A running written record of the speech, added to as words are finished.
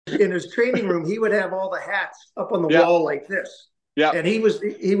his training room, he would have all the hats up on the Yeah. wall like this. Yeah. And he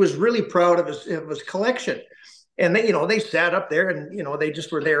was really proud of his collection. And they sat up there and, they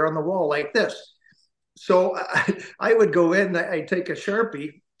just were there on the wall like this. So I would go in, I'd take a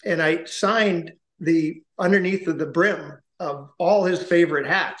Sharpie and I signed the underneath of the brim of all his favorite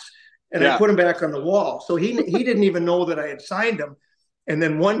hats. And I put them back on the wall. So he didn't even know that I had signed them. And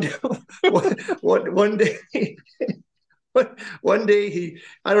then one day, one day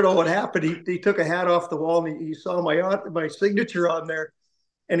I don't know what happened. He took a hat off the wall and he saw my signature on there.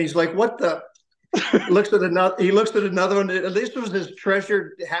 And he's like, what the? He looks at another one. This was his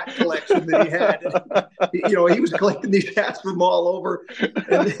treasured hat collection that he had. He was collecting these hats from all over,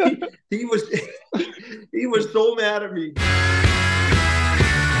 and he was so mad at me.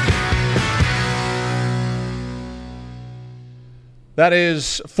 That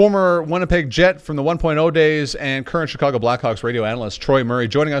is former Winnipeg Jet from the 1.0 days and current Chicago Blackhawks radio analyst Troy Murray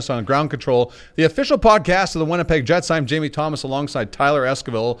joining us on Ground Control, the official podcast of the Winnipeg Jets. I'm Jamie Thomas alongside Tyler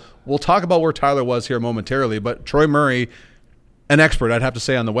Esquivel. We'll talk about where Tyler was here momentarily, but Troy Murray, an expert, I'd have to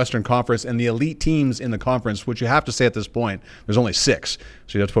say, on the Western Conference and the elite teams in the conference, which you have to say at this point, there's only 6.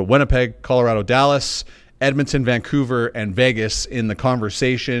 So you have to put Winnipeg, Colorado, Dallas, Edmonton, Vancouver, and Vegas in the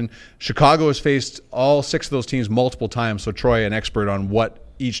conversation. Chicago has faced all 6 of those teams multiple times. So Troy, an expert on what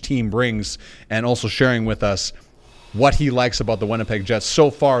each team brings and also sharing with us what he likes about the Winnipeg Jets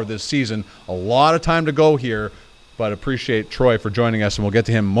so far this season. A lot of time to go here, but appreciate Troy for joining us, and we'll get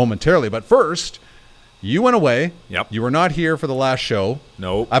to him momentarily. But first, you went away. Yep. You were not here for the last show.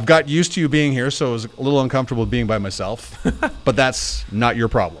 Nope. I've got used to you being here, so it was a little uncomfortable being by myself. But that's not your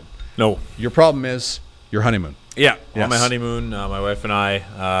problem. No. Your problem is your honeymoon. Yeah, Yes. on my honeymoon, my wife and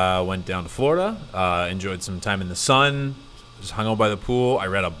I went down to Florida, enjoyed some time in the sun, just hung out by the pool. I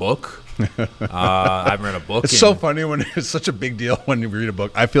read a book. I haven't read a book. It's so funny when it's such a big deal when you read a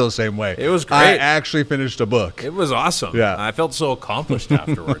book. I feel the same way. It was great. I actually finished a book. It was awesome. Yeah. I felt so accomplished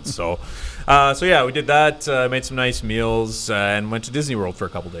afterwards. So yeah, we did that, made some nice meals, and went to Disney World for a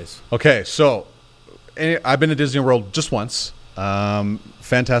couple days. Okay, so I've been to Disney World just once.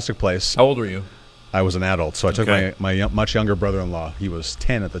 Fantastic place. How old were you? I was an adult, so I took Okay. my much younger brother-in-law. He was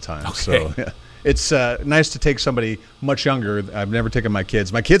 10 at the time. Okay. So yeah. It's nice to take somebody much younger. I've never taken my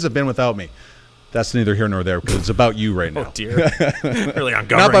kids. My kids have been without me. That's neither here nor there because it's about you right now. Oh, dear. Really uncovering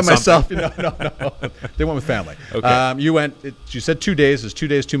Not by something. myself. No. They went with family. Okay. You said 2 days. Is 2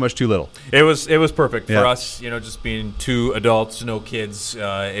 days too much, too little? It was perfect Yeah. for us. Just being 2 adults, no kids.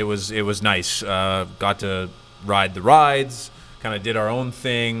 It was nice. Got to ride the rides. Kind of did our own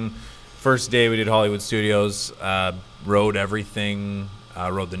thing. First day we did Hollywood Studios. Rode everything.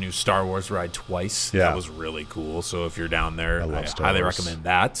 Rode the new Star Wars ride twice. Yeah. That was really cool. So if you're down there, love I Star highly Wars. recommend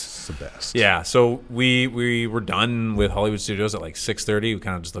that. It's the best. Yeah, so we were done with Hollywood Studios at like 6:30. We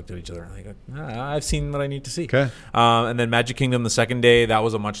kind of just looked at each other and I've seen what I need to see. Okay. And then Magic Kingdom the second day, that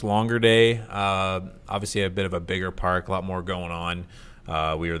was a much longer day. Obviously a bit of a bigger park, a lot more going on.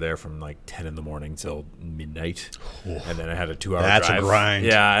 We were there from like 10 in the morning till midnight. And then I had a 2-hour drive. That's a grind.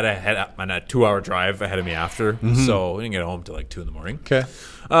 Yeah, I had a 2-hour drive ahead of me after. So I didn't get home till like 2 in the morning. Okay.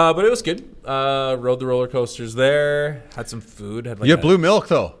 But it was good. Rode the roller coasters there. Had some food. Had like You had blue milk,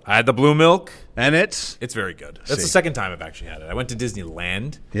 though. I had the blue milk. And it's It's very good. That's See. the second time I've actually had it. I went to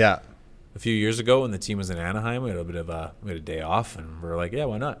Disneyland yeah. a few years ago when the team was in Anaheim. We had we had a day off, and we were like, yeah,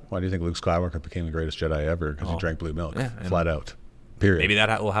 why not? Why do you think Luke Skywalker became the greatest Jedi ever? Because he drank blue milk, Yeah, and flat out. Period. Maybe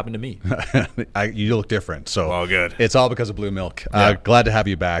that will happen to me. You look different. So Well, good. It's all because of blue milk. Yeah. Glad to have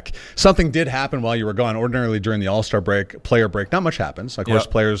you back. Something did happen while you were gone. Ordinarily during the All-Star break, player break, not much happens. Of course,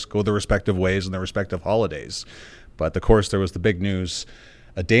 Yep. players go their respective ways and their respective holidays. But of course, there was the big news.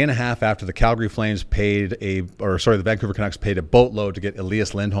 A day and a half after the Calgary Flames the Vancouver Canucks paid a boatload to get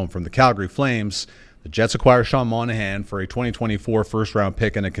Elias Lindholm from the Calgary Flames. The Jets acquire Sean Monahan for a 2024 first-round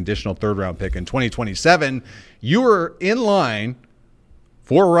pick and a conditional third-round pick in 2027. You were in line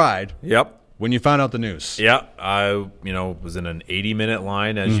for a ride Yep. when you found out the news. Yeah. I was in an 80-minute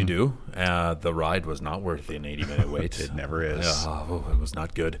line, as you do. The ride was not worth an 80-minute wait. It never is. It was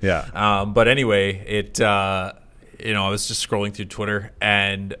not good. Yeah. But anyway, I was just scrolling through Twitter,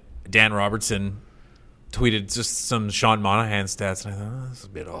 and Dan Robertson tweeted just some Sean Monahan stats, and I thought, this is a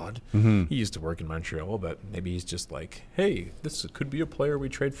bit odd. He used to work in Montreal, but maybe he's just like, hey, this could be a player we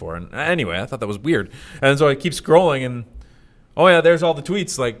trade for. And anyway, I thought that was weird. And so I keep scrolling, and oh yeah, there's all the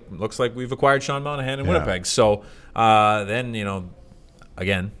tweets. Like, looks like we've acquired Sean Monahan in Winnipeg. So then,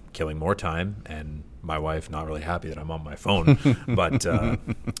 again, killing more time, and my wife not really happy that I'm on my phone, but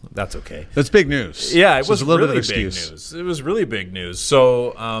that's okay. That's big news. Yeah, it So was it's a little really bit of big excuse. news. It was really big news.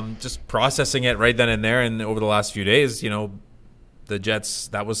 So just processing it right then and there, and over the last few days, the the Jets,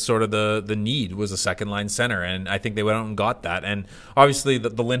 that was sort of the need, was a second-line center, and I think they went out and got that. And obviously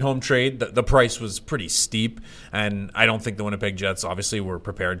the Lindholm trade, the price was pretty steep, and I don't think the Winnipeg Jets obviously were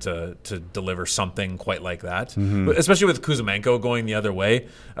prepared to deliver something quite like that, but especially with Kuzmenko going the other way.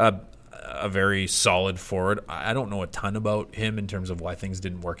 A very solid forward. I don't know a ton about him in terms of why things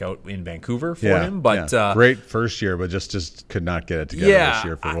didn't work out in Vancouver for him, but great first year, but just could not get it together this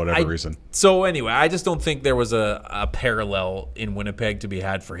year for whatever reason. So anyway, I just don't think there was a parallel in Winnipeg to be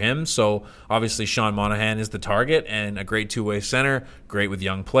had for him. So obviously Sean Monahan is the target and a great two-way center, great with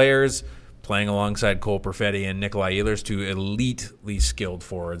young players, playing alongside Cole Perfetti and Nikolai Ehlers, two elitely skilled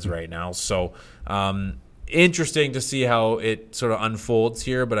forwards right now. So interesting to see how it sort of unfolds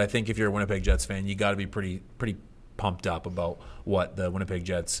here, but I think if you're a Winnipeg Jets fan, you got to be pretty pumped up about what the Winnipeg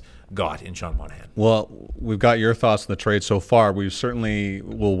Jets got in Sean Monahan. Well, we've got your thoughts on the trade so far. We certainly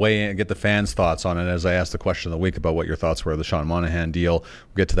will weigh in and get the fans' thoughts on it as I asked the question of the week about what your thoughts were of the Sean Monahan deal.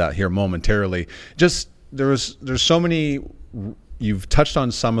 We'll get to that here momentarily. Just there's so many. You've touched on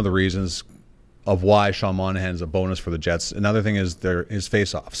some of the reasons of why Sean Monahan is a bonus for the Jets. Another thing is his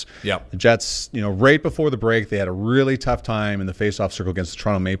face-offs. Yep. The Jets, right before the break, they had a really tough time in the face-off circle against the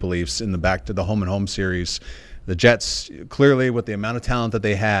Toronto Maple Leafs in the back to the home-and-home series. The Jets, clearly, with the amount of talent that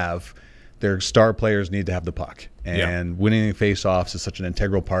they have, their star players need to have the puck. And winning face-offs is such an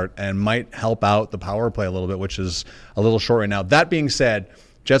integral part and might help out the power play a little bit, which is a little short right now. That being said,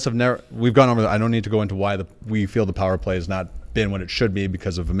 Jets have never – we've gone over – I don't need to go into why we feel the power play has not been what it should be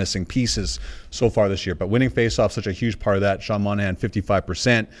because of missing pieces so far this year. But winning faceoff, such a huge part of that. Sean Monahan,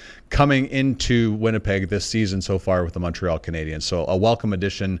 55% coming into Winnipeg this season so far with the Montreal Canadiens. So a welcome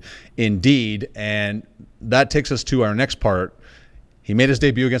addition indeed. And that takes us to our next part. He made his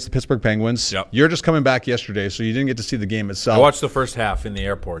debut against the Pittsburgh Penguins. Yep. You're just coming back yesterday, so you didn't get to see the game itself. I watched the first half in the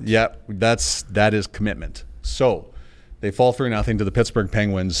airport. Yeah, that is commitment. So they fall 3-0 to the Pittsburgh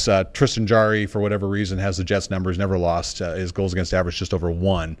Penguins. Tristan Jarry, for whatever reason, has the Jets' numbers, never lost. His goals against average just over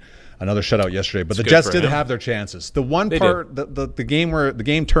 1. Another shutout yesterday. But the Jets did have their chances. The one part, the game where the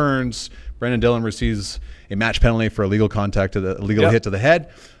game turns, Brendan Dillon receives a match penalty for illegal contact, illegal hit to the head.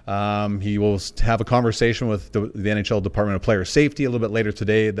 He will have a conversation with the NHL Department of Player Safety a little bit later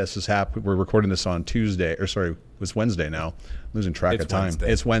today. This is we're recording this on Tuesday, it's Wednesday now. Losing track of time. Wednesday.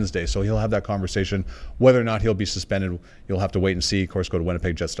 It's Wednesday, so he'll have that conversation. Whether or not he'll be suspended, you'll have to wait and see. Of course, go to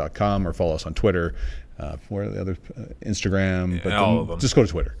winnipegjets.com or follow us on Twitter. Where are the other Instagram? But all of them. Just go to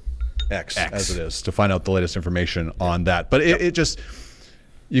Twitter, X as it is, to find out the latest information on that. But it just.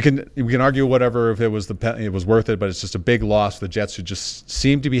 We can argue whatever if it was worth it, but it's just a big loss for the Jets, who just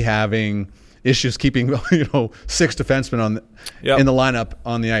seem to be having issues keeping 6 defensemen in the lineup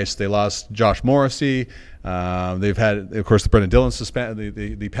on the ice. They lost Josh Morrissey. They've had, of course, the Brendan Dillon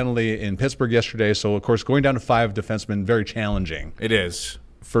the penalty in Pittsburgh yesterday. So of course, going down to 5 defensemen, very challenging. It is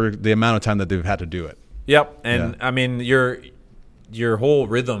for the amount of time that they've had to do it. Yep, and I mean your whole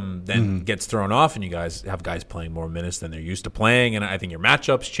rhythm then gets thrown off, and you guys have guys playing more minutes than they're used to playing, and I think your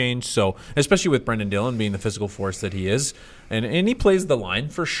matchups change. So, especially with Brendan Dillon being the physical force that he is, and he plays the line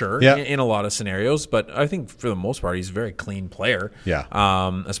for sure in a lot of scenarios, but I think for the most part he's a very clean player.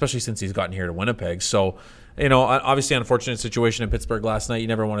 Especially since he's gotten here to Winnipeg. So, obviously unfortunate situation in Pittsburgh last night. You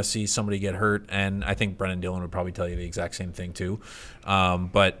never want to see somebody get hurt, and I think Brendan Dillon would probably tell you the exact same thing too.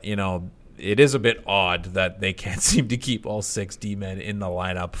 But it is a bit odd that they can't seem to keep all 6 D-men in the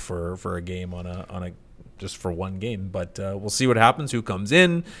lineup for a game on a just for one game. But we'll see what happens, who comes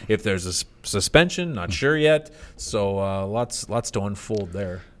in, if there's a suspension, not sure yet. So lots to unfold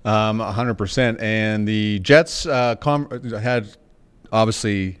there. 100%. And the Jets had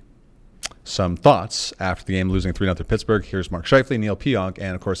obviously some thoughts after the game, losing 3-0 to Pittsburgh. Here's Mark Scheifele, Neil Pionk,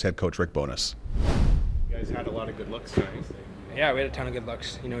 and of course head coach Rick Bowness. You guys had a lot of good looks tonight. Yeah, we had a ton of good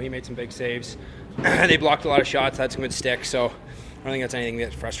looks. He made some big saves. They blocked a lot of shots, had some good sticks, so I don't think that's anything to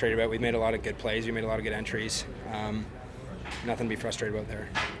get frustrated about. We made a lot of good plays. We made a lot of good entries. Nothing to be frustrated about there.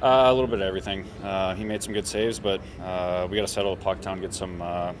 A little bit of everything. He made some good saves, but we got to settle the puck down, get some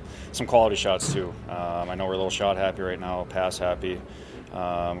quality shots too. I know we're a little shot happy right now, pass happy. We're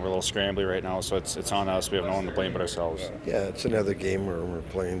a little scrambly right now, so it's on us. We have no one to blame but ourselves. Yeah, it's another game where we're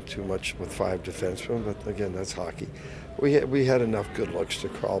playing too much with 5 defensemen, but again, that's hockey. We had enough good looks to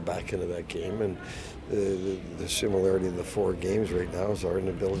crawl back into that game, and the similarity of the 4 games right now is our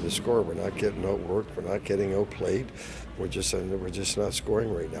inability to score. We're not getting outworked. We're not getting outplayed. We're just not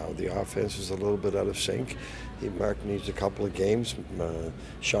scoring right now. The offense is a little bit out of sync. Mark needs a couple of games.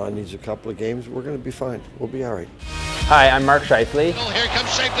 Sean needs a couple of games. We're going to be fine. We'll be all right. Hi, I'm Mark Scheifele. Oh, here comes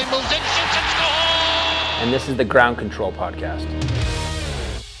Scheifele, moves in, shoots and scores! And this is the Ground Control Podcast.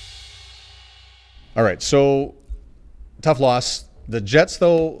 All right, so tough loss The Jets,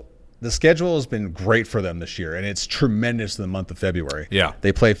 though, the schedule has been great for them this year, and it's tremendous in the month of February. Yeah.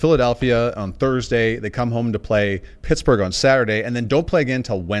 They play Philadelphia on Thursday. They come home to play Pittsburgh on Saturday, and then don't play again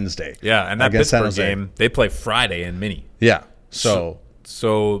until Wednesday. Yeah, and that against San Pittsburgh Jose. game, they play Friday in Mini. Yeah. So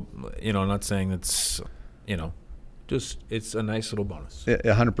I'm not saying it's, just it's a nice little bonus.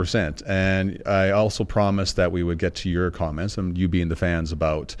 100%. And I also promised that we would get to your comments, and you being the fans,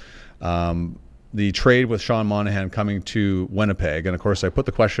 about the trade with Sean Monahan coming to Winnipeg. And, of course, I put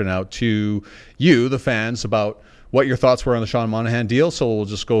the question out to you, the fans, about what your thoughts were on the Sean Monahan deal. So we'll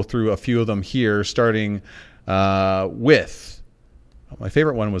just go through a few of them here, starting with my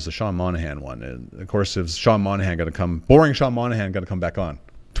favorite one was the Sean Monahan one. And, of course, is Sean Monahan going to boring Sean Monahan going to come back on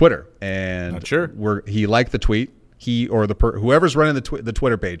Twitter? And Not sure. He liked the tweet. He or whoever's running the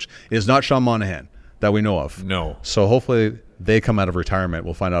Twitter page is not Sean Monahan that we know of. No. So hopefully they come out of retirement.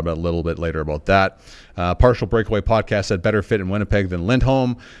 We'll find out a little bit later about that. Partial Breakaway Podcast said better fit in Winnipeg than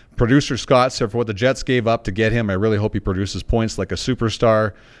Lindholm. Producer Scott said for what the Jets gave up to get him, I really hope he produces points like a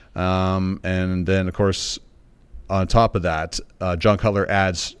superstar. And then, of course, on top of that, John Cutler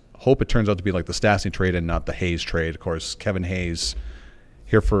adds, hope it turns out to be like the Stastny trade and not the Hayes trade. Of course, Kevin Hayes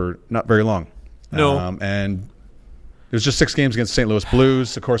here for not very long. No. And it was just 6 games against St. Louis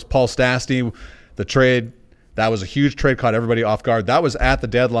Blues. Of course, Paul Stastny, the trade, that was a huge trade, caught everybody off guard. That was at the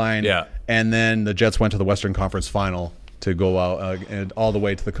deadline. Yeah. And then the Jets went to the Western Conference Final to go out and all the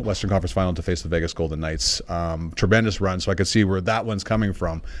way to the Western Conference Final to face the Vegas Golden Knights. Tremendous run, so I could see where that one's coming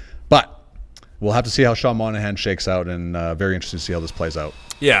from. But we'll have to see how Sean Monahan shakes out, and very interested to see how this plays out.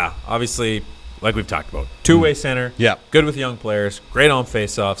 Yeah, obviously, like we've talked about, two-way center. Yeah. Good with young players. Great on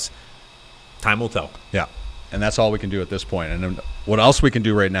faceoffs. Time will tell. Yeah. And that's all we can do at this point. And then what else we can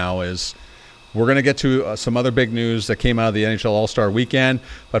do right now is we're going to get to some other big news that came out of the NHL All-Star Weekend.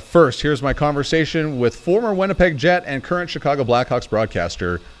 But first, here's my conversation with former Winnipeg Jet and current Chicago Blackhawks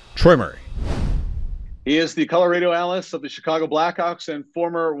broadcaster, Troy Murray. He is the color radio analyst of the Chicago Blackhawks and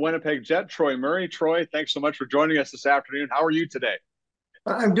former Winnipeg Jet, Troy Murray. Troy, thanks so much for joining us this afternoon. How are you today?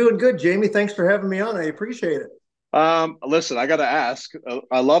 I'm doing good, Jamie. Thanks for having me on. I appreciate it. Listen, I got to ask.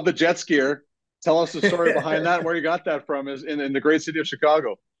 I love the Jets gear. Tell us the story behind that and where you got that from is in the great city of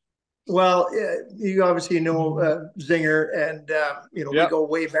Chicago. Well, you obviously know Zinger, and, we go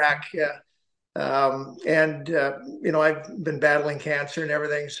way back. I've been battling cancer and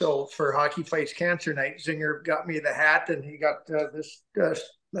everything. So for Hockey Fights Cancer Night, Zinger got me the hat, and he got this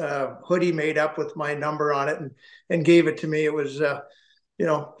hoodie made up with my number on it and gave it to me. It was,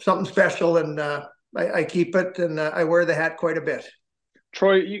 something special, and I keep it, and I wear the hat quite a bit.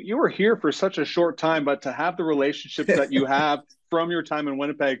 Troy, you were here for such a short time, but to have the relationships that you have from your time in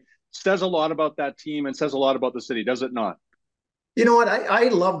Winnipeg says a lot about that team and says a lot about the city, does it not? You know what? I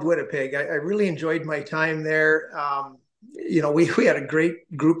loved Winnipeg. I really enjoyed my time there. We had a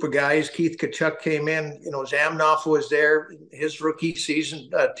great group of guys. Keith Kachuk came in. Zamnoff was there his rookie season.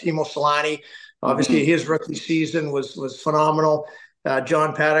 Timo Solani, obviously his rookie season was phenomenal.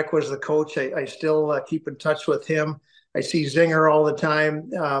 John Paddock was the coach. I still keep in touch with him. I see Zinger all the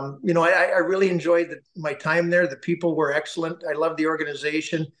time. I really enjoyed my time there. The people were excellent. I loved the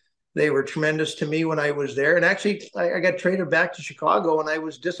organization. They were tremendous to me when I was there. And actually, I got traded back to Chicago, and I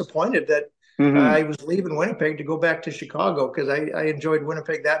was disappointed that I was leaving Winnipeg to go back to Chicago because I enjoyed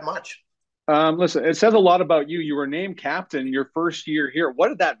Winnipeg that much. Listen, it says a lot about you. You were named captain your first year here. What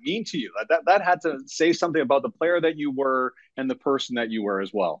did that mean to you? That had to say something about the player that you were and the person that you were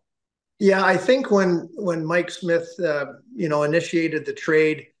as well. Yeah, I think when Mike Smith, initiated the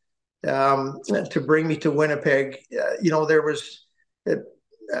trade to bring me to Winnipeg, there was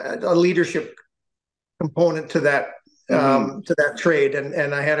a leadership component to that trade,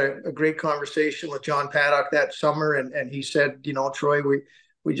 and I had a great conversation with John Paddock that summer, and he said, Troy, we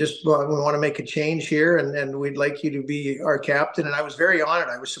want to make a change here, and we'd like you to be our captain. And I was very honored.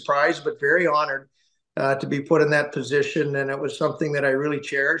 I was surprised, but very honored to be put in that position, and it was something that I really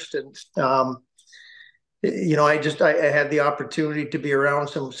cherished. And I had the opportunity to be around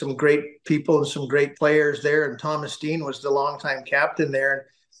some great people and some great players there. And Thomas Dean was the longtime captain there.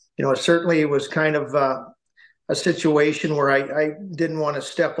 And it certainly was kind of a situation where I didn't want to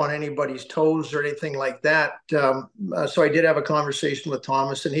step on anybody's toes or anything like that. So I did have a conversation with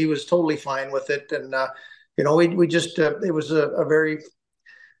Thomas, and he was totally fine with it. And we just it was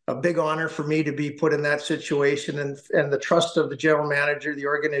a big honor for me to be put in that situation, and the trust of the general manager, the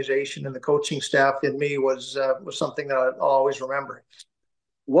organization, and the coaching staff in me was something that I'll always remember.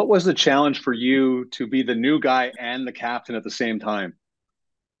 What was the challenge for you to be the new guy and the captain at the same time?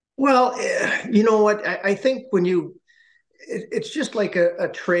 Well, you know what? I think when it's just like a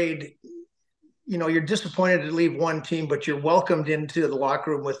trade. you're disappointed to leave one team, but you're welcomed into the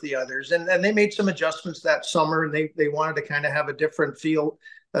locker room with the others. And they made some adjustments that summer, and they wanted to kind of have a different feel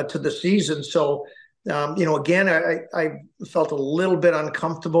to the season. So, again, I felt a little bit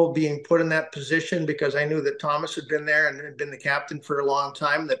uncomfortable being put in that position because I knew that Thomas had been there and had been the captain for a long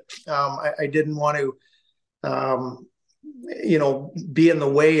time, that I didn't want to, be in the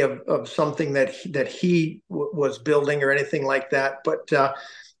way of something that he was building or anything like that. But,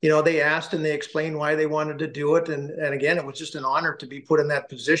 they asked and they explained why they wanted to do it. And again, it was just an honor to be put in that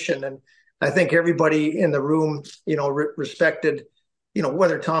position. And I think everybody in the room, respected,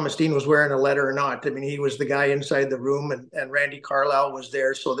 whether Thomas Dean was wearing a letter or not. I mean, he was the guy inside the room, and Randy Carlyle was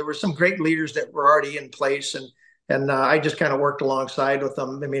there. So there were some great leaders that were already in place. And I just kind of worked alongside with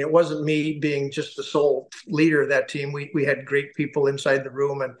them. I mean, it wasn't me being just the sole leader of that team. We had great people inside the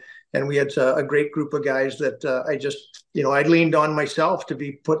room, and we had a great group of guys that I leaned on myself to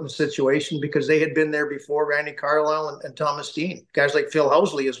be put in a situation because they had been there before, Randy Carlyle and Thomas Dean, guys like Phil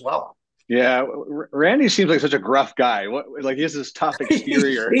Housley as well. Yeah, Randy seems like such a gruff guy. Like he has this tough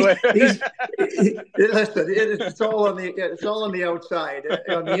exterior. Listen, it's all on the outside.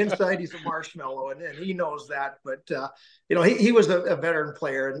 On the inside, he's a marshmallow, and he knows that. But he was a veteran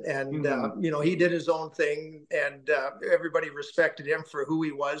player, and he did his own thing, and everybody respected him for who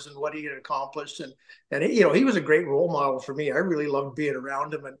he was and what he had accomplished. And he was a great role model for me. I really loved being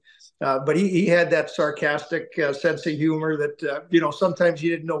around him, but he had that sarcastic sense of humor that sometimes you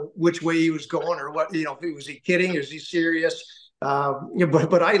didn't know which way he was going or what, was he kidding? Is he serious?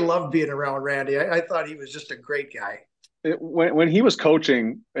 But I loved being around Randy. I thought he was just a great guy. When he was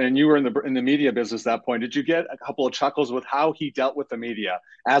coaching and you were in the media business at that point, did you get a couple of chuckles with how he dealt with the media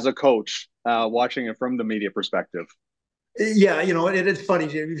as a coach, watching it from the media perspective? Yeah, it's funny,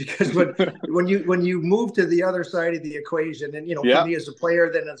 Jimmy, because when you move to the other side of the equation, and for me as a player,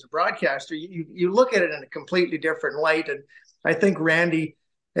 then as a broadcaster, you look at it in a completely different light. And I think Randy,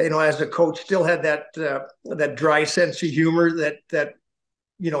 as a coach, still had that dry sense of humor that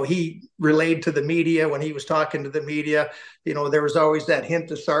he relayed to the media when he was talking to the media. There was always that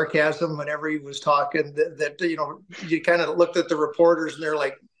hint of sarcasm whenever he was talking. That you kind of looked at the reporters and they're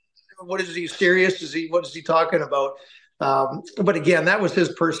like, "What is he serious? What is he talking about?" But again, that was his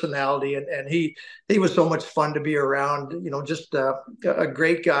personality, and he was so much fun to be around. Just a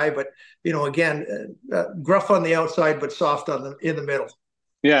great guy, but again, gruff on the outside, but soft in the middle.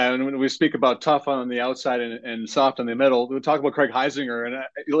 Yeah, and when we speak about tough on the outside and soft in the middle, we'll talk about Craig Heisinger. And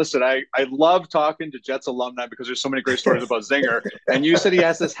listen, I love talking to Jets alumni because there's so many great stories about Zinger. And you said he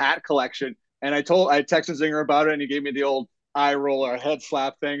has this hat collection, and I texted Zinger about it, and he gave me the old eye roll or head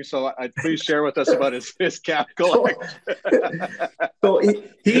slap thing. So please share with us about his cap collection. So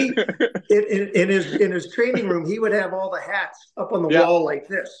he in his training room, he would have all the hats up on the wall like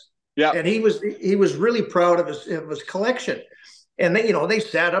this. Yeah, and he was really proud of his collection. And they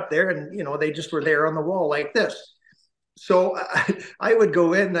sat up there and, they just were there on the wall like this. So I would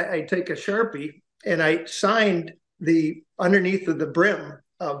go in, I'd take a Sharpie and I signed the underneath of the brim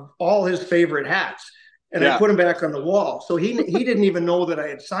of all his favorite hats. And I put them back on the wall. So he didn't even know that I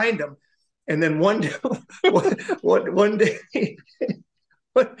had signed them. And then one day,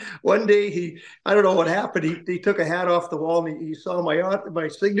 I don't know what happened. He took a hat off the wall and he saw my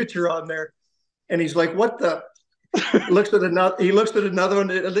signature on there. And he's like, "What the?" He looks at another one.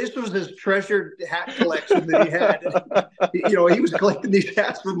 This was his treasured hat collection that he had. He was collecting these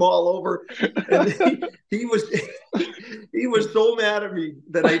hats from all over, and he was so mad at me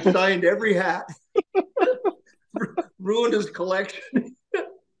that I signed every hat, ruined his collection.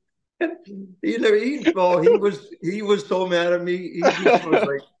 He was so mad at me. He just was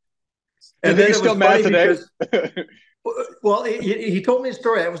like, and then he's still mad today. Well, he told me a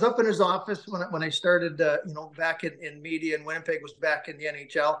story. I was up in his office when I started, back in media, and Winnipeg was back in the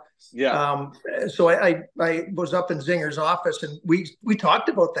NHL. Yeah. So I was up in Zinger's office, and we talked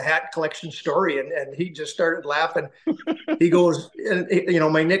about the hat collection story, and he just started laughing. He goes,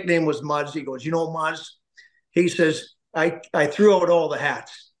 my nickname was Muzz. He goes, Muzz. He says, I threw out all the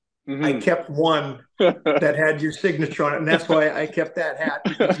hats. Mm-hmm. I kept one that had your signature on it, and that's why I kept that hat,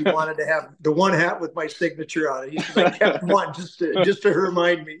 because he wanted to have the one hat with my signature on it. He said, I kept one just to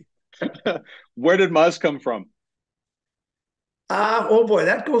remind me. Where did Muzz come from? Oh boy,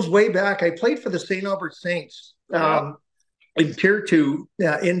 that goes way back. I played for the St. Albert Saints in Tier 2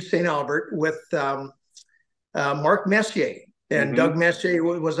 in St. Albert with Mark Messier. And Doug Messier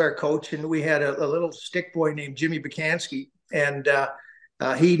was our coach, and we had a little stick boy named Jimmy Bukansky, and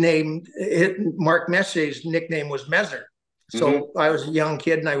he named Mark Messier's nickname was Mezzer. So I was a young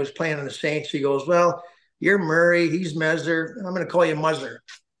kid and I was playing in the Saints. He goes, "Well, you're Murray, he's Mezzer. I'm going to call you Muzzer."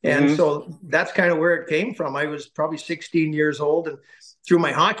 And so that's kind of where it came from. I was probably 16 years old, and through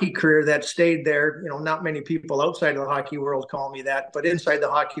my hockey career that stayed there. Not many people outside of the hockey world call me that, but inside the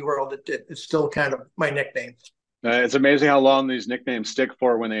hockey world, it's still kind of my nickname. It's amazing how long these nicknames stick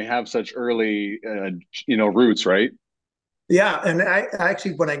for when they have such early, roots, right? Yeah, and I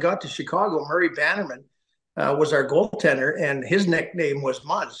actually, when I got to Chicago, Murray Bannerman was our goaltender, and his nickname was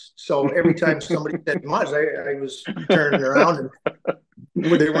Muzz. So every time somebody said Muzz, I was turning around, and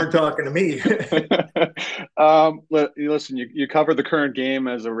they weren't talking to me. Listen, you covered the current game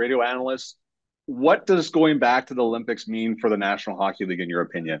as a radio analyst. What does going back to the Olympics mean for the National Hockey League, in your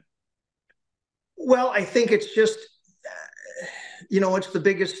opinion? Well, I think it's just, it's the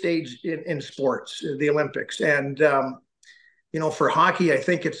biggest stage in sports, the Olympics. And, for hockey, I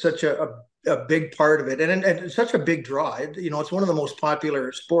think it's such a big part of it, and it's such a big draw. It's one of the most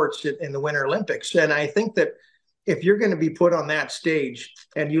popular sports in the Winter Olympics. And I think that if you're going to be put on that stage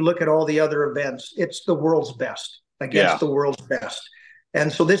and you look at all the other events, it's the world's best against the world's best.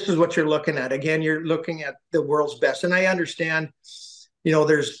 And so this is what you're looking at. Again, you're looking at the world's best. And I understand,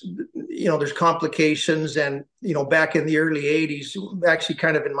 there's complications. And, back in the early 80s, actually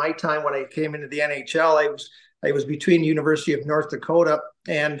kind of in my time when I came into the NHL, I was between University of North Dakota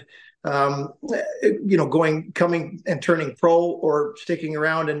and, coming and turning pro or sticking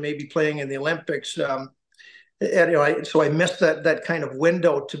around and maybe playing in the Olympics. So I missed that kind of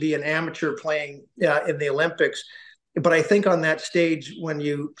window to be an amateur playing in the Olympics. But I think on that stage, when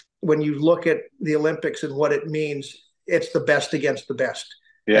you look at the Olympics and what it means, it's the best against the best.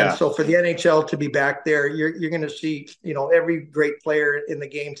 Yeah. And so for the NHL to be back there, you're going to see, every great player in the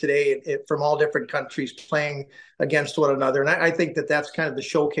game today from all different countries playing against one another. And I think that's kind of the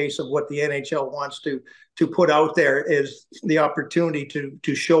showcase of what the NHL wants to put out there, is the opportunity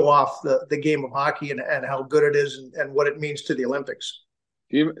to show off the game of hockey and how good it is and what it means to the Olympics.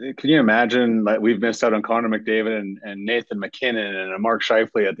 Can you imagine that we've missed out on Connor McDavid and Nathan McKinnon and Mark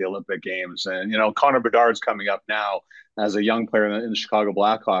Scheifele at the Olympic Games, and Connor Bedard's coming up now as a young player in the Chicago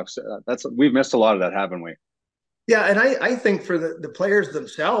Blackhawks. We've missed a lot of that, haven't we? Yeah, and I think for the players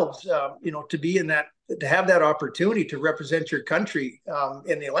themselves, to be in that, to have that opportunity to represent your country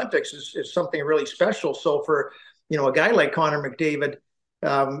in the Olympics is something really special. So for a guy like Connor McDavid,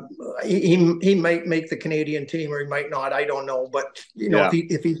 he might make the Canadian team or he might not. I don't know, but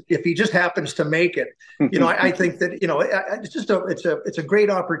if he just happens to make it, I think that it's a great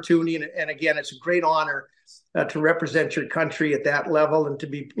opportunity, and again, it's a great honor to represent your country at that level and to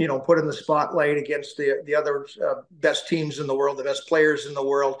be put in the spotlight against the other best teams in the world, the best players in the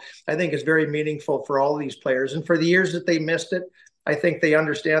world. I think it's very meaningful for all of these players, and for the years that they missed it, I think they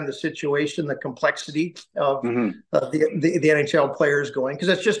understand the situation, the complexity of the NHL players going, because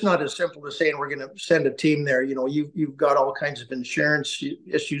it's just not as simple as saying we're going to send a team there. You've got all kinds of insurance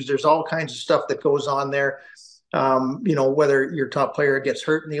issues. There's all kinds of stuff that goes on there. Whether your top player gets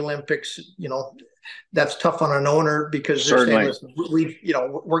hurt in the Olympics, that's tough on an owner, because they're saying, listen,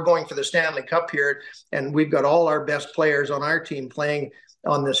 we're going for the Stanley Cup here, and we've got all our best players on our team playing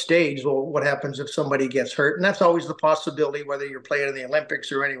on the stage. Well, what happens if somebody gets hurt? And that's always the possibility, whether you're playing in the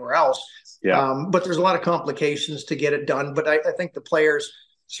Olympics or anywhere else. Yeah. But there's a lot of complications to get it done. But I think the players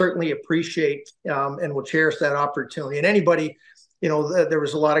certainly appreciate and will cherish that opportunity. And anybody, there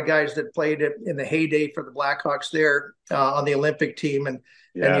was a lot of guys that played it in the heyday for the Blackhawks there on the Olympic team. And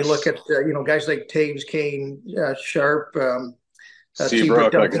you look at, guys like Taves, Kane, Sharp,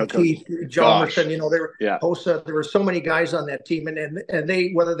 Seabrook, Keith, Jonathan, there were so many guys on that team, and they,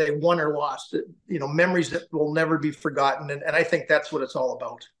 whether they won or lost, memories that will never be forgotten. And I think that's what it's all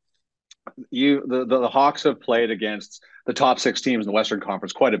about. The Hawks have played against the top 6 teams in the Western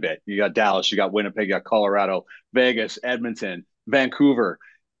Conference quite a bit. You got Dallas, you got Winnipeg, you got Colorado, Vegas, Edmonton, Vancouver.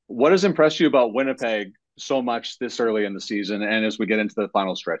 What has impressed you about Winnipeg so much this early in the season and as we get into the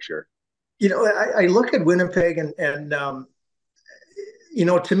final stretch here? I look at Winnipeg and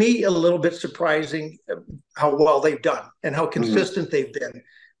to me, a little bit surprising how well they've done and how consistent they've been.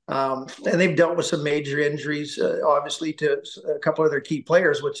 And they've dealt with some major injuries, obviously, to a couple of their key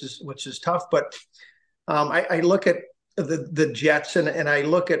players, which is tough. But I look at the Jets and I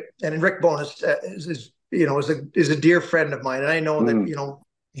look at, and Rick Bowness is a dear friend of mine, and I know that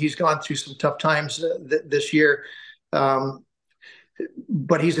he's gone through some tough times this year.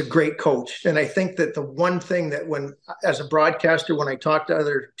 But he's a great coach. And I think that the one thing that as a broadcaster, when I talk to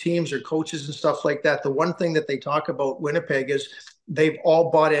other teams or coaches and stuff like that, the one thing that they talk about Winnipeg is they've all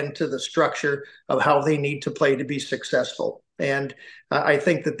bought into the structure of how they need to play to be successful. And I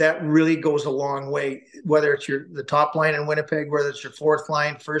think that really goes a long way, whether it's the top line in Winnipeg, whether it's your fourth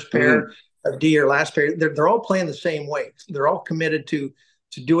line, first pair of D or last pair, they're all playing the same way. They're all committed to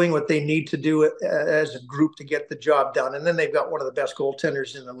to doing what they need to do as a group to get the job done. And then they've got one of the best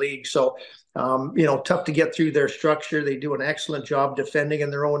goaltenders in the league. So, tough to get through their structure. They do an excellent job defending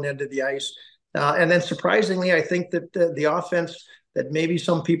in their own end of the ice. And then surprisingly, I think that the offense that maybe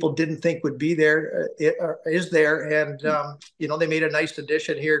some people didn't think would be there is there. And, they made a nice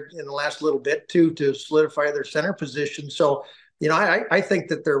addition here in the last little bit too, to solidify their center position. So, I think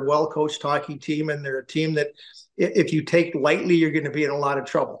that they're a well-coached hockey team, and they're a team that if you take lightly, you're going to be in a lot of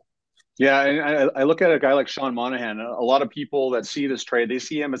trouble. Yeah, and I look at a guy like Sean Monahan. A lot of people that see this trade, they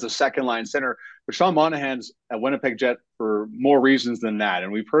see him as a second-line center. But Sean Monahan's a Winnipeg Jet for more reasons than that.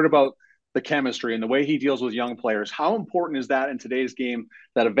 And we've heard about the chemistry and the way he deals with young players. How important is that in today's game,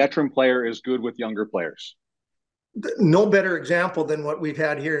 that a veteran player is good with younger players? No better example than what we've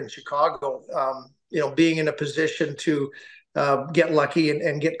had here in Chicago. Being in a position to get lucky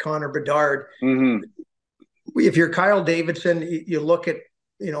and get Connor Bedard. Mm-hmm. If you're Kyle Davidson, you look at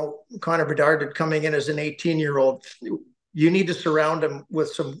Connor Bedard coming in as an 18-year-old. You need to surround him with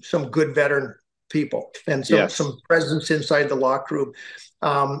some good veteran people and some presence inside the locker room.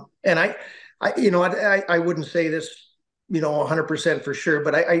 And I wouldn't say this 100% for sure,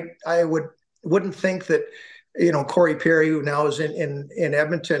 but I wouldn't think that Corey Perry, who now is in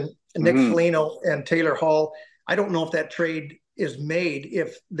Edmonton, Nick Foligno and Taylor Hall. I don't know if that trade is made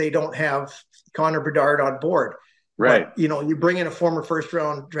if they don't have Connor Bedard on board. Right. But, you bring in a former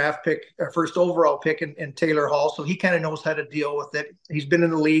first-round draft pick, or first overall pick in Taylor Hall, so he kind of knows how to deal with it. He's been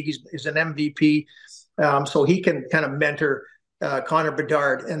in the league. He's an MVP, so he can kind of mentor Connor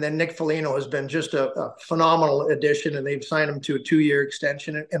Bedard. And then Nick Foligno has been just a phenomenal addition, and they've signed him to a 2-year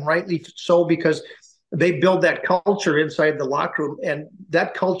extension, and rightly so, because they build that culture inside the locker room, and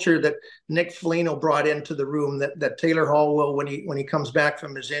that culture that Nick Foligno brought into the room, that Taylor Hall will when he comes back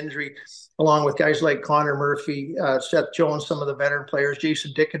from his injury, along with guys like Connor Murphy, Seth Jones, some of the veteran players.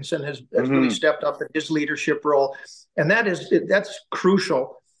 Jason Dickinson has really stepped up in his leadership role, and that's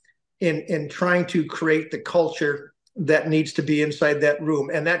crucial in trying to create the culture that needs to be inside that room.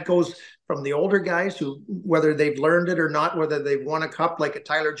 And that goes from the older guys who, whether they've learned it or not, whether they've won a cup like a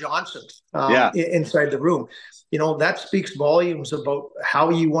Tyler Johnson inside the room, that speaks volumes about how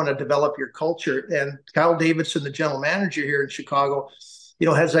you want to develop your culture. And Kyle Davidson, the general manager here in Chicago,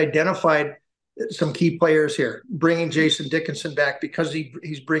 has identified some key players here, bringing Jason Dickinson back because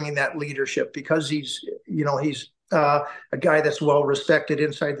he's bringing that leadership, because he's a guy that's well respected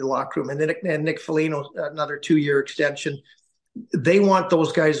inside the locker room. And then Nick Foligno, another 2-year extension. They want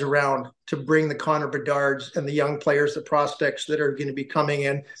those guys around to bring the Connor Bedards and the young players, the prospects that are going to be coming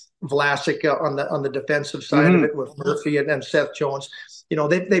in. Vlasic on the defensive side of it with Murphy and Seth Jones.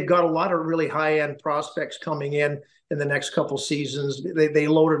 They've got a lot of really high-end prospects coming in the next couple seasons. They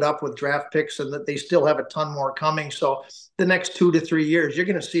loaded up with draft picks, and that they still have a ton more coming. So the next 2 to 3 years, you're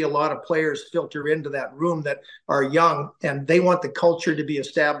going to see a lot of players filter into that room that are young, and they want the culture to be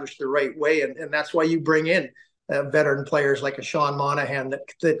established the right way. And that's why you bring in veteran players like a Sean Monahan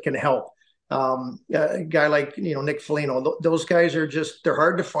that can help. A guy like Nick Foligno. Those guys are they're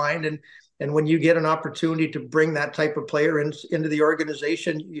hard to find, and when you get an opportunity to bring that type of player into the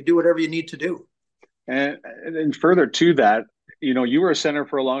organization, you do whatever you need to do. And further to that, you were a center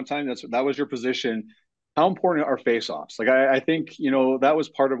for a long time. That was your position. How important are faceoffs? Like I think that was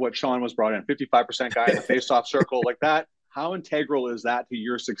part of what Sean was brought in. 55% guy in the faceoff circle like that. How integral is that to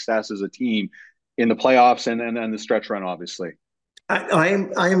your success as a team in the playoffs and the stretch run, obviously?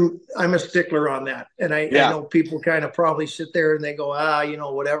 I'm a stickler on that, and I know people kind of probably sit there and they go,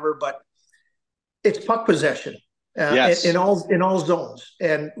 whatever, but it's puck possession in all zones.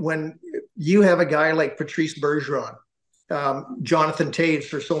 And when you have a guy like Patrice Bergeron, Jonathan Toews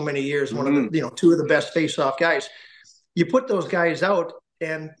for so many years, one of the 2 of the best face-off guys, you put those guys out,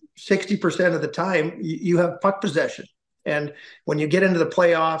 and 60% of the time you have puck possession. And when you get into the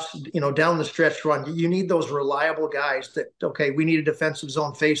playoffs, down the stretch run, you need those reliable guys that, okay, we need a defensive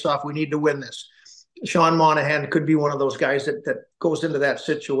zone face-off. We need to win this. Sean Monahan could be one of those guys that goes into that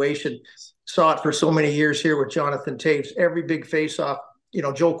situation. Saw it for so many years here with Jonathan Toews. Every big face-off,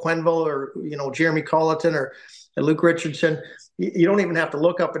 Joe Quenneville or, Jeremy Colleton or Luke Richardson, you don't even have to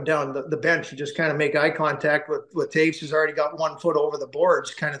look up and down the bench. You just kind of make eye contact with Toews, who's already got 1 foot over the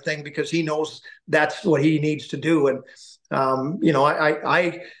boards kind of thing, because he knows that's what he needs to do. And,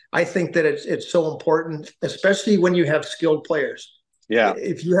 I think that it's so important, especially when you have skilled players. Yeah.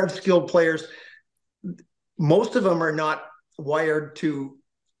 If you have skilled players, most of them are not wired to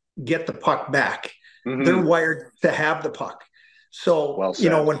get the puck back. They're wired to have the puck. So,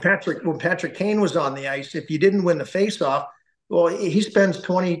 when Patrick Kane was on the ice, if you didn't win the faceoff, Well, he spends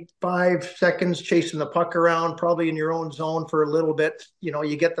 25 seconds chasing the puck around, probably in your own zone for a little bit.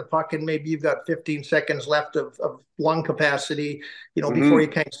 You get the puck and maybe you've got 15 seconds left of lung capacity, before you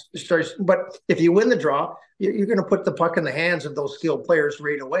kind of start. But if you win the draw, you're going to put the puck in the hands of those skilled players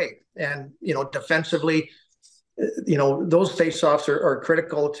right away. And, defensively, those faceoffs are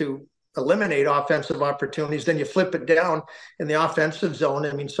critical to eliminate offensive opportunities. Then you flip it down in the offensive zone.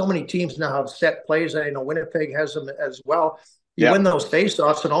 I mean, so many teams now have set plays. I know Winnipeg has them as well. You win those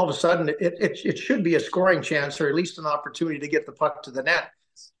faceoffs, and all of a sudden it should be a scoring chance, or at least an opportunity to get the puck to the net.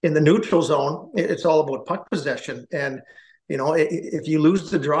 In the neutral zone, it's all about puck possession. And, if you lose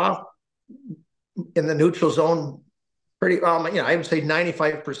the draw in the neutral zone, I would say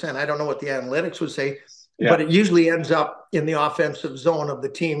 95%. I don't know what the analytics would say, but it usually ends up in the offensive zone of the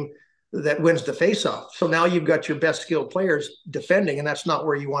team that wins the faceoff. So now you've got your best skilled players defending, and that's not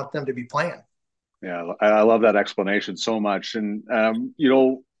where you want them to be playing. Yeah, I love that explanation so much. And,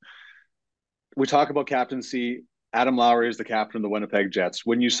 we talk about captaincy. Adam Lowry is the captain of the Winnipeg Jets.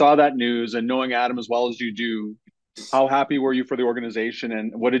 When you saw that news, and knowing Adam as well as you do, how happy were you for the organization,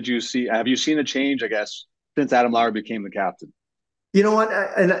 and what did you see? Have you seen a change, I guess, since Adam Lowry became the captain? You know what?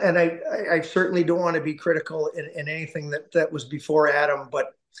 I certainly don't want to be critical in anything that was before Adam, but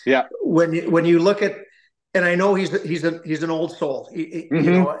when you look at, and I know he's an old soul,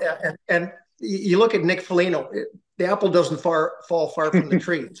 and you look at Nick Foligno, the apple doesn't fall far from the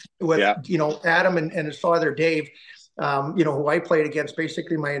tree. With Adam and his father Dave, who I played against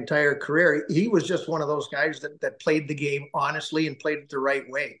basically my entire career, he was just one of those guys that played the game honestly and played it the right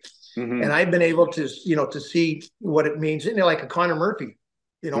way. And I've been able to see what it means. Like a Connor Murphy,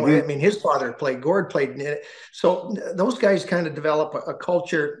 I mean, his father played, Gord played in it. So those guys kind of develop a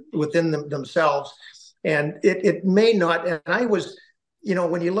culture within themselves, and it may not. And I was,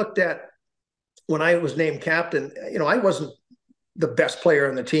 when you looked at, when I was named captain, I wasn't the best player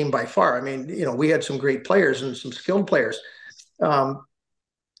on the team by far. I mean, we had some great players and some skilled players. But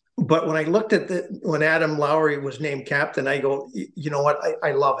when I looked at when Adam Lowry was named captain, I go, you know what?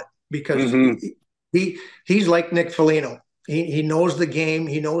 I love it, because he's like Nick Foligno. He knows the game.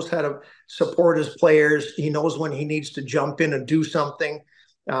 He knows how to support his players. He knows when he needs to jump in and do something.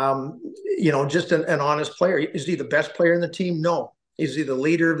 Just an honest player. Is he the best player in the team? No. Is he the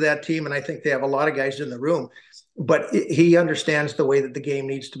leader of that team? And I think they have a lot of guys in the room, but he understands the way that the game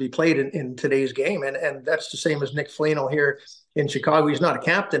needs to be played in today's game. And that's the same as Nick Foligno here in Chicago. He's not a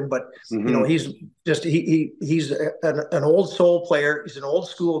captain, but he's just, he's an old soul player. He's an old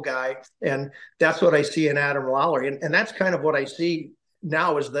school guy. And that's what I see in Adam Lowry. And that's kind of what I see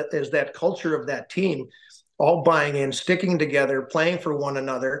now is that culture of that team, all buying in, sticking together, playing for one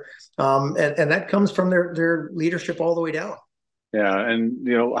another. And that comes from their leadership all the way down. Yeah. And,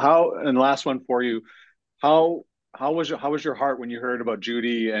 and the last one for you, how was your heart when you heard about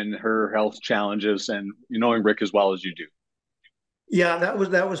Judy and her health challenges, and knowing Rick as well as you do? Yeah, that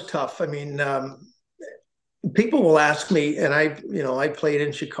was tough. I mean, people will ask me, and I played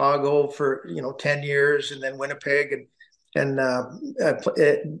in Chicago for 10 years, and then Winnipeg, and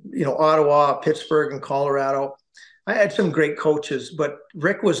Ottawa, Pittsburgh, and Colorado. I had some great coaches, but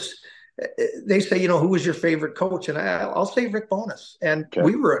Rick was. They say, who was your favorite coach? And I'll say Rick Bowness. And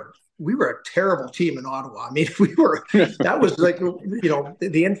we were a terrible team in Ottawa. I mean, that was like,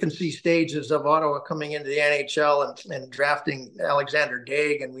 the infancy stages of Ottawa coming into the NHL and drafting Alexander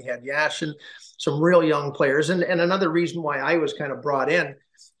Daig, and we had Yash and some real young players. And another reason why I was kind of brought in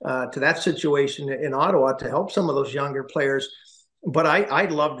to that situation in Ottawa to help some of those younger players. But I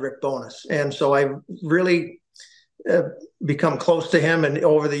loved Rick Bowness. And so I really become close to him, and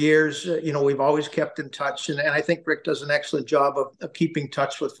over the years, we've always kept in touch, and I think Rick does an excellent job of keeping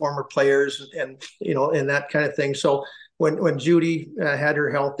touch with former players and that kind of thing. So when Judy had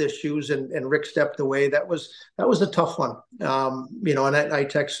her health issues and Rick stepped away, that was a tough one. And I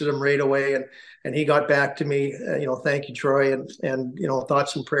texted him right away, and he got back to me, thank you, Troy, and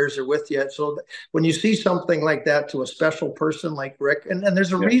thoughts and prayers are with you. So when you see something like that to a special person like Rick, and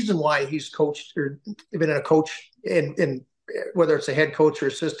there's a reason why he's coached or been a coach in whether it's a head coach or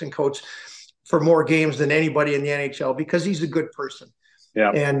assistant coach for more games than anybody in the NHL, because he's a good person.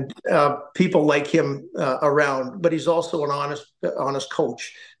 Yeah. And people like him around, but he's also an honest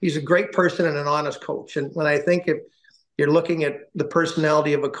coach. He's a great person and an honest coach. And when I think if you're looking at the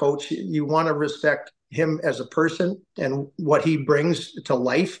personality of a coach, you want to respect him as a person and what he brings to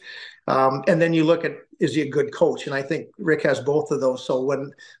life. And then you look at, is he a good coach? And I think Rick has both of those. So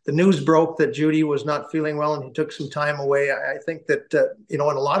when the news broke that Judy was not feeling well and he took some time away, I think that, in a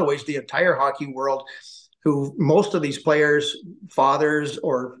lot of ways, the entire hockey world, who most of these players, fathers,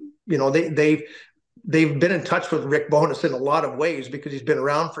 or, they've they've been in touch with Rick Bowness in a lot of ways because he's been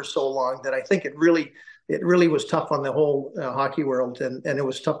around for so long that I think it really was tough on the whole hockey world, and it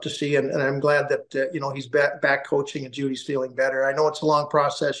was tough to see. And I'm glad that he's back coaching and Judy's feeling better. I know it's a long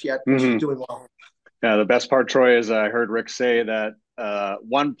process yet, but she's doing well. Yeah, the best part, Troy, is I heard Rick say that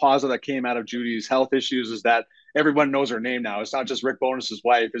one positive that came out of Judy's health issues is that everyone knows her name now. It's not just Rick Bowness's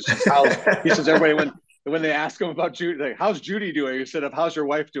wife. It's just how he says everybody when they ask him about Judy, like, how's Judy doing? Instead of how's your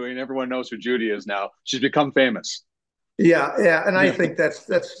wife doing, everyone knows who Judy is now. She's become famous. Yeah, and I think that's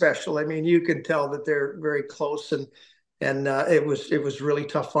special. I mean, you can tell that they're very close, and it was really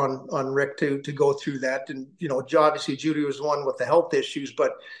tough on Rick to go through that. And obviously Judy was one with the health issues,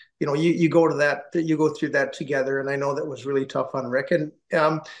 but you go through that together. And I know that was really tough on Rick. And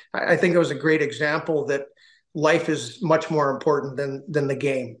I think it was a great example that life is much more important than the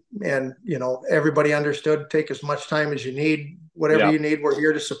game. And everybody understood, take as much time as you need, whatever you need, we're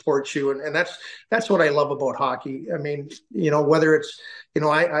here to support you. And that's what I love about hockey. I mean, whether it's,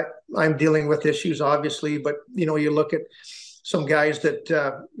 I'm dealing with issues obviously, but you look at some guys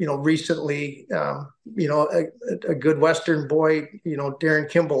that, recently, a good Western boy, Darren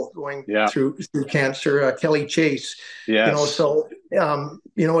Kimball going through cancer, Kelly Chase, so,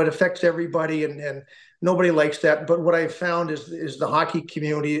 it affects everybody and nobody likes that. But what I've found is the hockey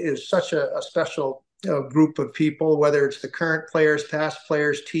community is such a special group of people, whether it's the current players, past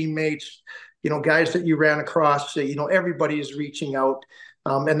players, teammates, guys that you ran across, everybody is reaching out.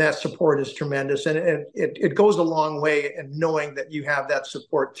 And that support is tremendous. And it goes a long way in knowing that you have that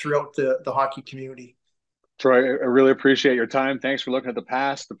support throughout the hockey community. Troy, I really appreciate your time. Thanks for looking at the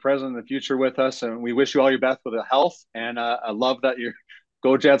past, the present, and the future with us. And we wish you all your best with the health. And I love that you're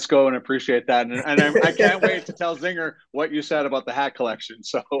go Jets go, and appreciate that. And I can't wait to tell Zinger what you said about the hat collection.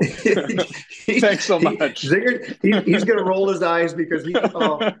 So thanks so much. Zinger, he's going to roll his eyes because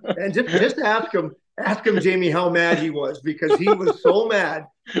and just ask him, Jamie, how mad he was, because he was so mad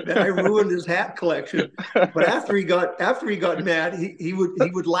that I ruined his hat collection. But after he got mad, he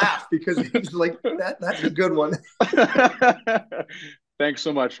would laugh because he was like, that's a good one. Thanks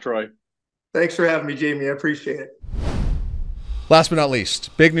so much, Troy. Thanks for having me, Jamie. I appreciate it. Last but not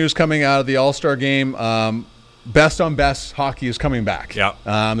least, big news coming out of the All-Star game. Best on best hockey is coming back. Yeah.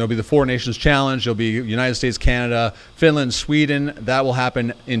 There'll be the Four Nations Challenge. There'll be United States, Canada, Finland, Sweden. That will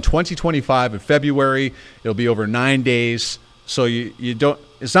happen in 2025 in February. It'll be over 9 days. So you don't.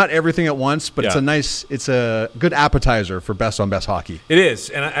 It's not everything at once, but it's a good appetizer for best on best hockey. It is,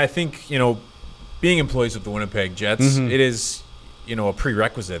 and I think being employees of the Winnipeg Jets, it is a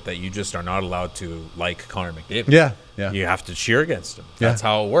prerequisite that you just are not allowed to like Connor McDavid. Yeah. You have to cheer against him. That's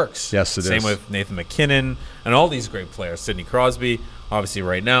how it works. Yes, it is. Same with Nathan McKinnon and all these great players. Sidney Crosby, obviously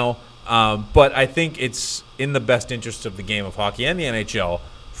right now. But I think it's in the best interest of the game of hockey and the NHL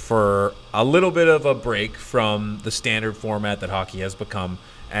for a little bit of a break from the standard format that hockey has become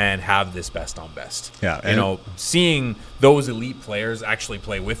and have this best on best. Yeah. Seeing those elite players actually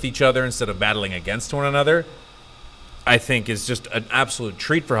play with each other instead of battling against one another, I think is just an absolute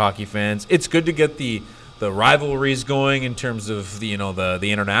treat for hockey fans. It's good to get the rivalries going in terms of the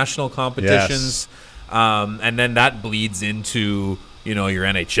international competitions, and then that bleeds into your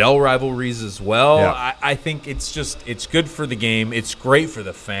NHL rivalries as well. Yeah. I think it's good for the game. It's great for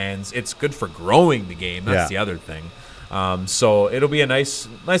the fans. It's good for growing the game. That's the other thing. So it'll be a nice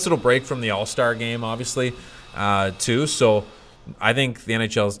little break from the All-Star game, obviously, too. So I think the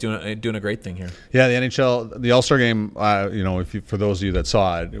NHL is doing a great thing here. Yeah, the NHL, the All-Star game, for those of you that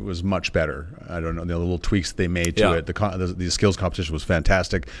saw it, it was much better. I don't know, the little tweaks they made to it. The skills competition was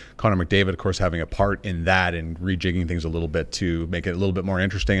fantastic. Connor McDavid, of course, having a part in that and rejigging things a little bit to make it a little bit more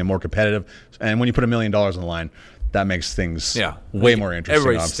interesting and more competitive. And when you put $1 million on the line, that makes things way more interesting.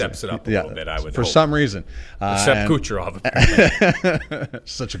 Everybody obviously. Steps it up a little bit, I would for hope. some reason. Except Kucherov.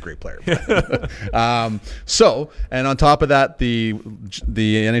 Such a great player. And on top of that, the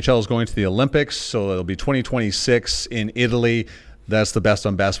NHL is going to the Olympics, so it'll be 2026 in Italy. That's the best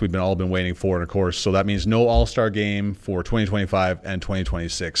on best we've all been waiting for, and of course, so that means no All-Star game for 2025 and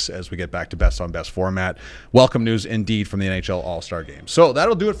 2026 as we get back to best on best format. Welcome news indeed from the NHL All-Star game. So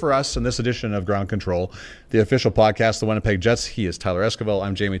that'll do it for us in this edition of Ground Control, the official podcast of the Winnipeg Jets. He is Tyler Esquivel.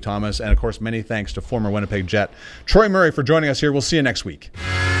 I'm Jamie Thomas, and of course, many thanks to former Winnipeg Jet Troy Murray for joining us here. We'll see you next week.